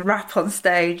up, you're doing rap on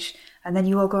stage, and then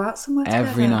you all go out somewhere together.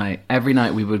 Every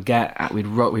night we'd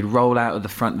roll out of the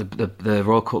front. The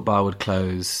Royal Court bar would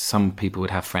close. Some people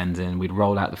would have friends in. We'd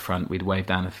roll out the front. We'd wave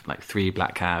down like 3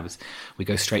 black cabs. We'd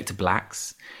go straight to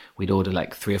Black's. We'd order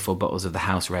like 3 or 4 bottles of the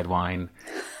house red wine.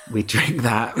 We'd drink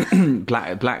that.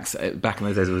 Black's back in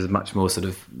those days was much more sort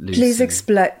of loose.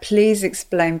 Please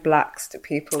explain Black's to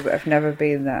people that have never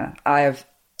been there. I have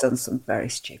done some very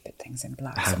stupid things in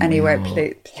Black's. Anyway,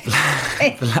 please.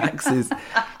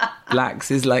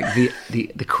 Black's is like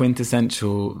the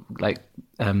quintessential like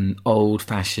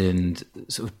old-fashioned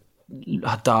sort of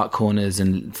dark corners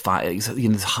and fires. You know,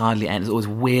 there's hardly any. There's always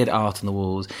weird art on the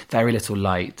walls, very little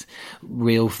light,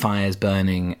 real fires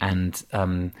burning, and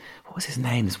what was his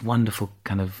name? This wonderful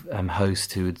kind of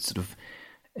host who would sort of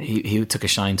he took a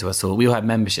shine to us all. We all had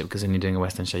membership because when you're doing a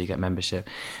West End show, you get membership.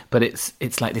 But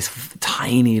it's like this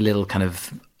tiny little kind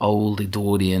of old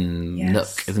Edwardian nook,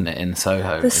 isn't it, in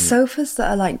Soho? The sofas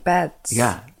that are like beds.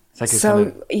 Yeah, it's like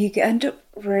so you end up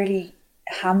really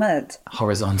hammered,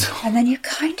 horizontal, and then you're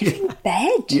kind of in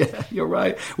bed. Yeah, you're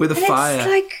right, with a fire. It's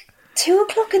like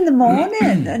 2:00 in the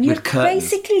morning, and you're With curtains.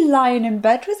 basically lying in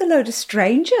bed with a load of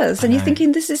strangers, and you're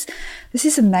thinking, this is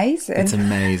amazing. It's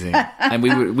amazing. And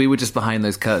we were just behind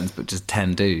those curtains, but just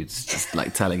 10 dudes, just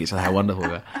like telling each other how wonderful we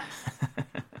were.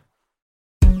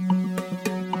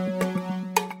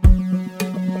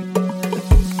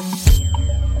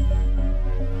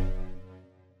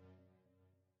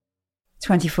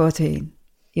 "2014,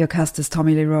 you're cast as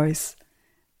Tommy Lee Royce,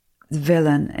 the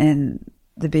villain in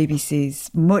the BBC's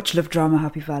much-loved drama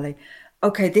Happy Valley.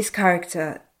 Okay, this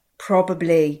character,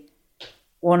 probably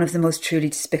one of the most truly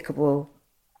despicable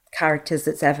characters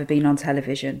that's ever been on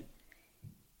television.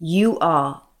 You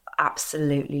are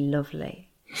absolutely lovely."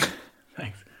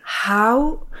 Thanks.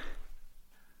 How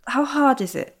hard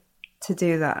is it to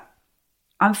do that?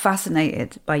 I'm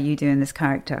fascinated by you doing this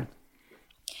character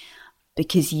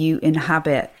because you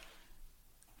inhabit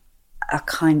a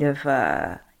kind of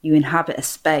you inhabit a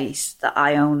space that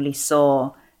I only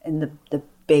saw in the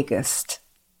biggest.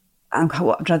 I'm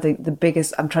trying to think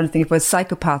of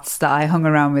psychopaths that I hung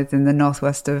around with in the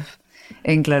northwest of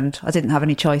England. I didn't have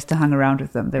any choice to hang around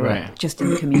with them. They were just in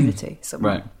the community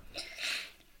somewhere. Right.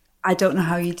 I don't know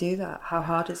how you do that. How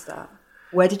hard is that?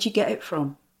 Where did you get it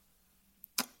from?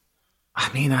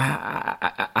 I mean,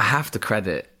 I have to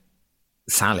credit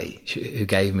Sally, who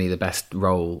gave me the best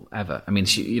role ever. I mean,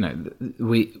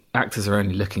 we actors are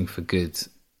only looking for good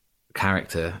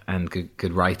character and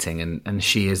good writing, and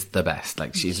she is the best.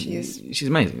 Like she's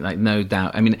amazing. Like no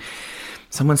doubt. I mean,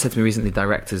 someone said to me recently,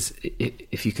 directors,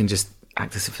 if you can just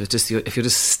actors, if you're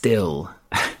just still,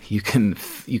 you can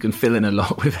fill in a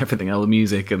lot with everything, all the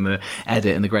music and the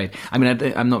edit and the grade. I mean,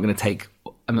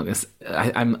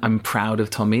 I'm proud of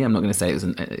Tommy. I'm not going to say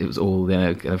it was all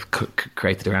kind of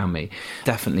created around me.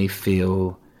 Definitely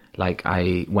feel like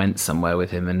I went somewhere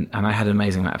with him, and I had an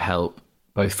amazing amount of help,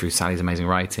 both through Sally's amazing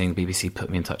writing. BBC put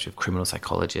me in touch with criminal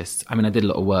psychologists. I mean, I did a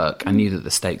lot of work. I knew that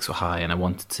the stakes were high, and I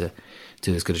wanted to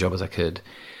do as good a job as I could.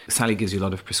 Sally gives you a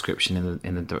lot of prescription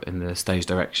in the stage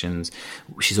directions.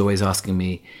 She's always asking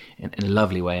me in a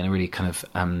lovely way, in a really kind of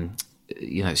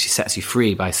she sets you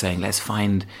free by saying, let's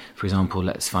find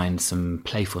some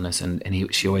playfulness,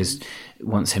 and she always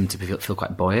wants him to feel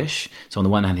quite boyish. So on the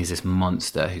one hand, he's this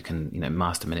monster who can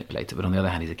master manipulator, but on the other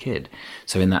hand, he's a kid.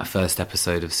 So in that first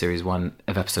episode of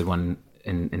episode one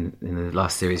in the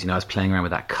last series, I was playing around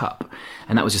with that cup,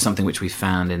 and that was just something which we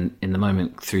found in the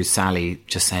moment through Sally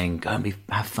just saying, go and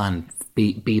have fun,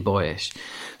 be boyish.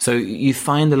 So you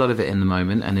find a lot of it in the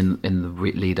moment and in the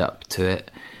lead up to it.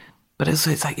 But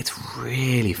also, it's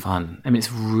really fun. I mean,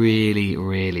 it's really,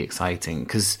 really exciting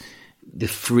because the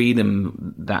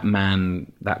freedom that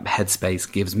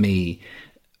headspace gives me,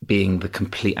 being the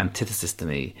complete antithesis to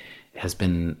me, has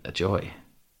been a joy.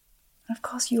 Of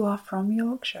course, you are from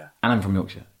Yorkshire. And I'm from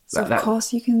Yorkshire. So, of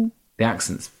course, you can... The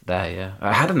accent's there, yeah.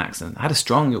 I had an accent. I had a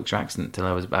strong Yorkshire accent till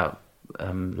I was about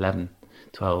 11,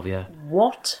 12, yeah.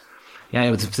 What? Yeah,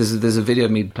 there's a video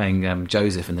of me playing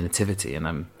Joseph in the Nativity, and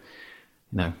I'm...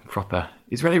 proper.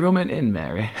 He's really romantic,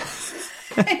 Mary.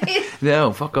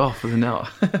 No, fuck off. No.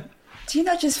 Do you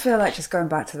not just feel like just going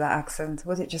back to that accent?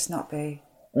 Would it just not be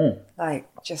like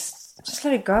just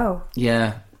let it go?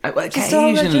 Yeah.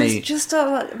 Occasionally.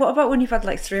 What about when you've had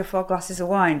like 3 or 4 glasses of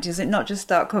wine? Does it not just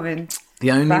start coming?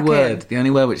 The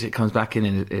only word which it comes back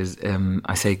in is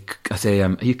I say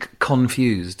are you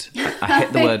confused? I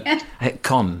hit the word. I hit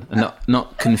con and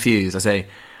not confused. I say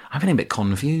I'm feeling a bit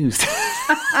confused.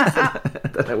 I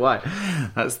don't know why.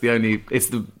 That's the only... It's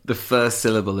the first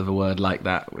syllable of a word like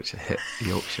that which hit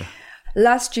Yorkshire.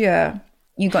 Last year,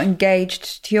 you got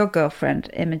engaged to your girlfriend,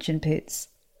 Imogen Poots,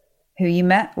 who you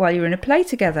met while you were in a play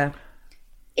together.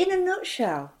 In a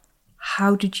nutshell,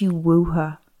 how did you woo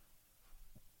her?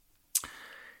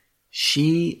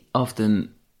 She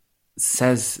often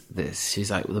says this.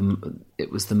 She's like,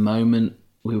 it was the moment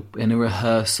we were in a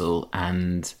rehearsal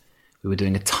and... we were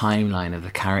doing a timeline of the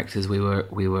characters we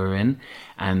were in,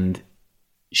 and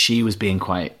she was being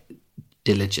quite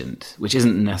diligent, which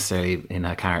isn't necessarily in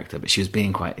her character, but she was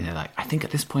being quite, like, I think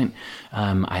at this point,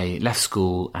 I left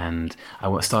school and I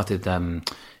started,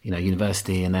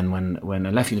 university, and then when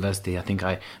I left university, I think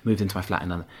I moved into my flat in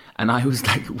London, and I was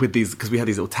like with these, because we had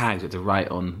these little tags we had to write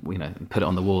on, and put it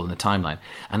on the wall in the timeline,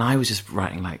 and I was just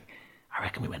writing like, I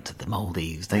reckon we went to the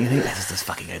Maldives. Don't you think? Let's just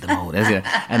fucking go to the Maldives.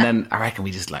 And then I reckon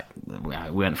we just we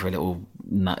went for a little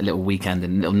weekend, a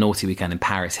little naughty weekend in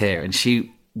Paris here. And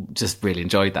she just really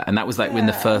enjoyed that. And that was like in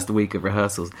the first week of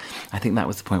rehearsals. I think that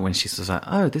was the point when she was like,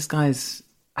 oh, this guy's...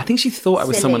 I think she thought I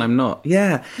was someone I'm not.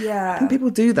 Yeah. Yeah. I think people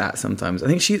do that sometimes. I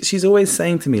think she's always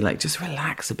saying to me, like, just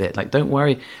relax a bit. Like, don't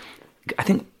worry. I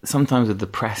think sometimes with the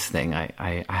press thing,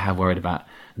 I have worried about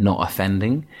not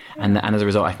offending, and as a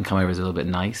result, I can come over as a little bit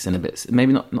nice and a bit,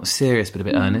 maybe not serious, but a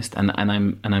bit earnest, and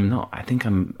I'm not. I think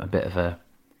I'm a bit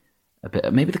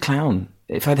maybe the clown.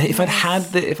 If I'd had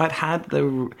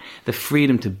the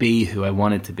freedom to be who I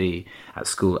wanted to be at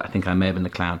school, I think I may have been the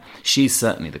clown. She's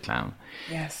certainly the clown.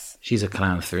 Yes, she's a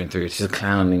clown through and through. She's a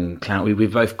clown.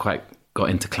 We've both quite got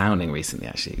into clowning recently,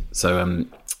 actually. So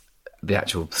the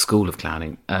actual school of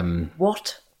clowning.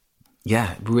 What?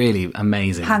 Yeah, really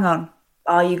amazing. Hang on.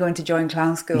 Are you going to join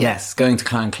clown school? Yes, going to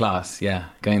clown class. Yeah,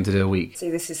 going to do a week. See,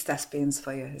 this is thespians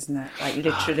for you, isn't it? Like,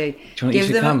 literally, do you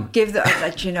give them.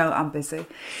 Like, I'm busy.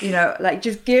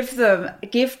 Just give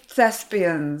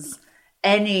thespians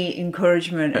any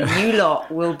encouragement, and you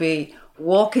lot will be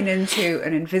walking into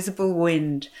an invisible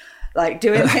wind, like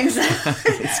doing things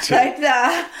like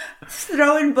that,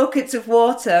 throwing buckets of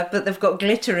water, but they've got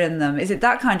glitter in them. Is it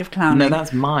that kind of clowning? No,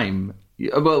 that's mime.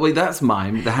 Well, wait, that's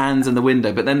mime. The hands and the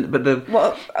window, but the.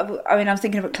 Well, I mean, I'm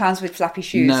thinking about clowns with flappy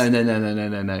shoes. No.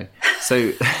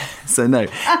 So no,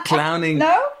 clowning.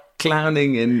 No?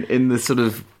 Clowning in the sort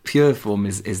of pure form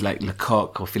is like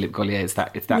Lecoq or Philippe Gaulier. It's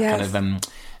that Yes. kind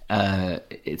of.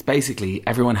 It's basically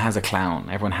everyone has a clown.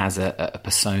 Everyone has a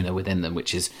persona within them,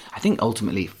 which is, I think,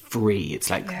 ultimately free. It's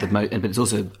like but it's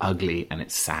also ugly and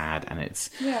it's sad and it's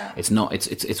not.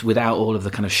 It's without all of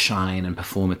the kind of shine and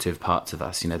performative parts of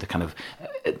us. The kind of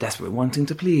desperate wanting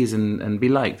to please and be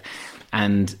liked.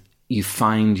 And you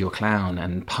find your clown,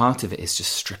 and part of it is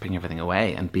just stripping everything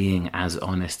away and being as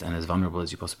honest and as vulnerable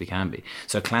as you possibly can be.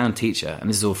 So a clown teacher, and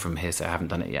this is all from hearsay, I haven't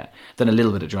done it yet, done a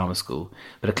little bit at drama school,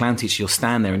 but a clown teacher, you'll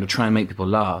stand there and you'll try and make people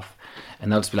laugh, and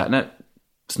they'll just be like, no,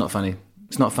 it's not funny.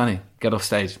 It's not funny. Get off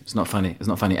stage. It's not funny. It's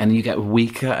not funny. And you get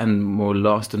weaker and more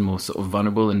lost and more sort of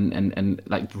vulnerable and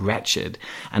like wretched.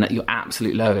 And at your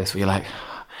absolute lowest, where you're like,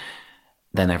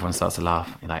 then everyone starts to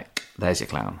laugh. You're like, there's your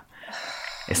clown.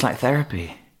 It's like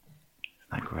therapy.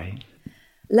 That great.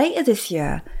 Later this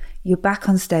year, you're back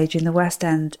on stage in the West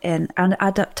End in an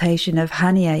adaptation of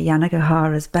Hanya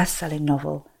Yanagihara's best-selling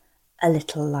novel, A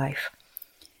Little Life.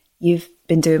 You've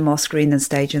been doing more screen than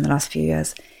stage in the last few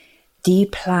years. Do you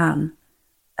plan,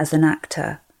 as an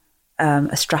actor,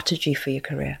 a strategy for your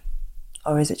career?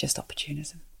 Or is it just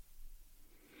opportunism?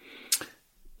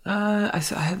 I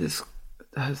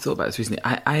thought about this recently.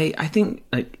 I think,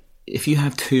 like, if you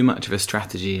have too much of a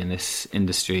strategy in this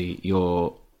industry,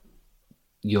 you're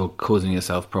causing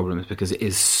yourself problems, because it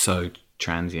is so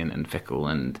transient and fickle,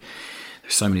 and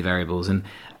there's so many variables. And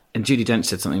Judi Dench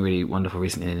said something really wonderful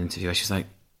recently in an interview. She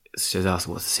was asked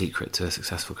what's the secret to a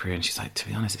successful career, and she's like, to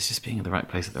be honest, it's just being at the right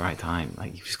place at the right time.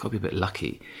 Like, you've just got to be a bit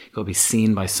lucky. You've got to be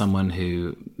seen by someone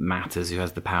who matters, who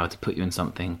has the power to put you in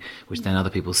something which then other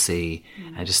people see,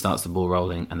 and it just starts the ball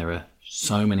rolling. And there are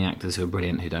so many actors who are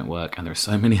brilliant who don't work, and there are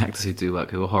so many actors who do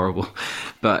work who are horrible.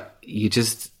 But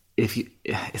it's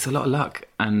a lot of luck,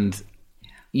 and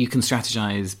you can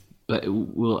strategize, but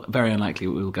very unlikely it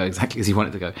will go exactly as you want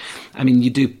it to go. I mean, you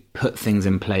do put things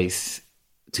in place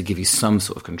to give you some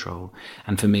sort of control.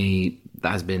 And for me,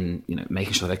 that has been,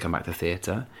 making sure they come back to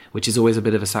theatre, which is always a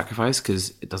bit of a sacrifice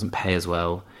because it doesn't pay as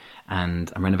well.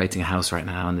 And I'm renovating a house right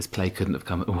now, and this play couldn't have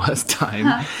come at the worst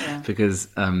time because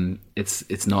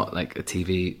it's not like a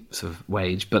TV sort of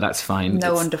wage, but that's fine.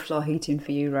 No underfloor heating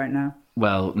for you right now.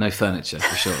 Well, no furniture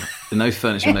for sure. No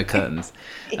furniture, no curtains.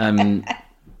 I'm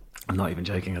not even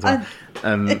joking as well.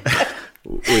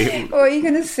 What are you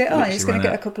going to sit on? You're just going to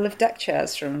get a couple of deck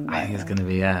chairs from... I think it's going to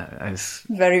be, It's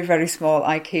very, very small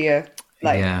IKEA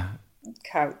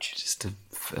couch. Just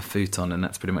a futon, and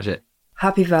that's pretty much it.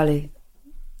 Happy Valley,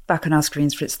 back on our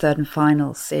screens for its third and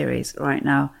final series right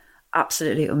now.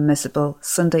 Absolutely unmissable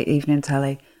Sunday evening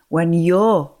telly when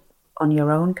you're on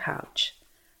your own couch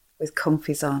with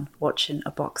comfies on, watching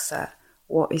a box set.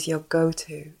 What is your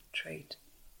go-to treat?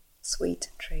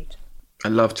 Sweet treat? I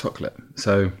love chocolate,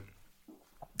 so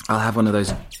I'll have one of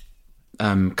those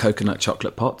coconut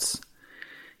chocolate pots.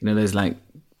 Those like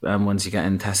ones you get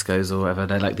in Tesco's or whatever.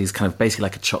 They're like these kind of basically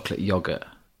like a chocolate yogurt,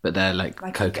 but they're like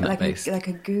coconut based. Like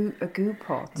a goo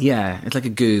pot. Yeah, it's like a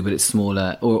goo, but it's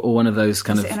smaller. Or one of those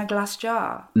kind Is it in a glass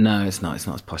jar? No, it's not. It's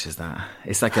not as posh as that.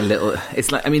 It's like a little.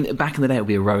 It's like, I mean, back in the day, it would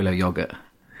be a Rolo yogurt.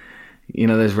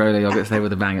 Those Rolo yogurts. They were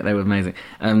the bang. They were amazing.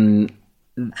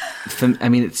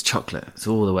 It's chocolate. It's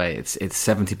all the way. It's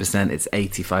 70%. It's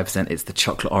 85%. It's the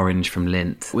chocolate orange from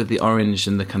Lindt with the orange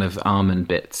and the kind of almond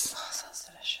bits. Oh, sounds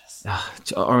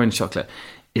delicious. Orange chocolate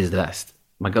is the best.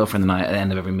 My girlfriend and I, at the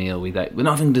end of every meal, we're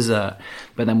not having dessert,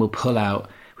 but then we'll pull out.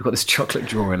 We've got this chocolate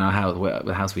drawer in our house,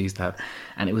 the house we used to have,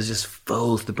 and it was just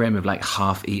full to the brim of like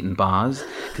half-eaten bars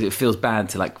because it feels bad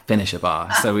to like finish a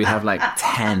bar. So we have like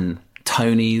 10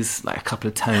 Tonys, like a couple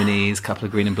of Tonys, a couple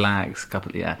of green and blacks,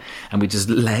 and we just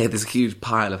lay this huge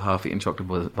pile of half-eaten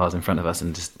chocolate bars in front of us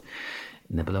and just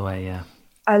nibble away.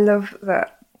 I love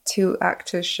that 2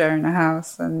 actors sharing a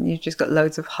house and you've just got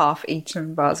loads of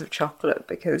half-eaten bars of chocolate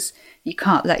because you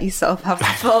can't let yourself have the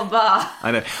full bar.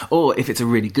 I know. Or if it's a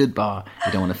really good bar,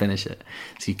 you don't want to finish it,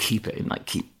 so you keep it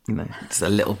and just a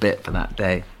little bit for that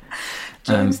day.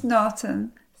 James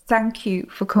Norton, thank you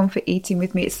for comfort eating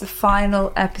with me. It's the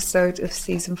final episode of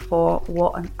season 4.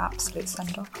 What an absolute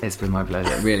send-off. It's been my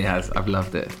pleasure. It really has. I've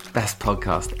loved it. Best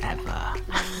podcast ever.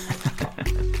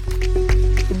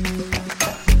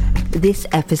 This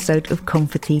episode of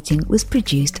Comfort Eating was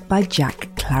produced by Jack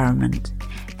Claremont.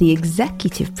 The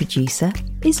executive producer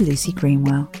is Lucy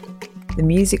Greenwell. The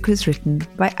music was written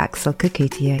by Axel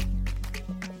Kakutier.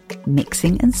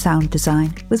 Mixing and sound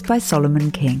design was by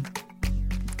Solomon King.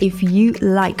 If you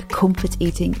like comfort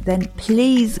eating, then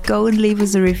please go and leave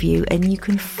us a review, and you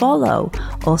can follow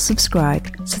or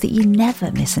subscribe so that you never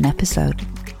miss an episode.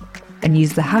 And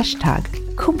use the hashtag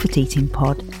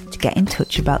ComfortEatingPod to get in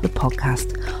touch about the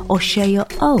podcast or share your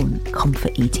own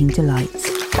comfort eating delights.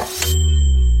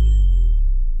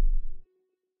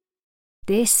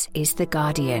 This is The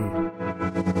Guardian.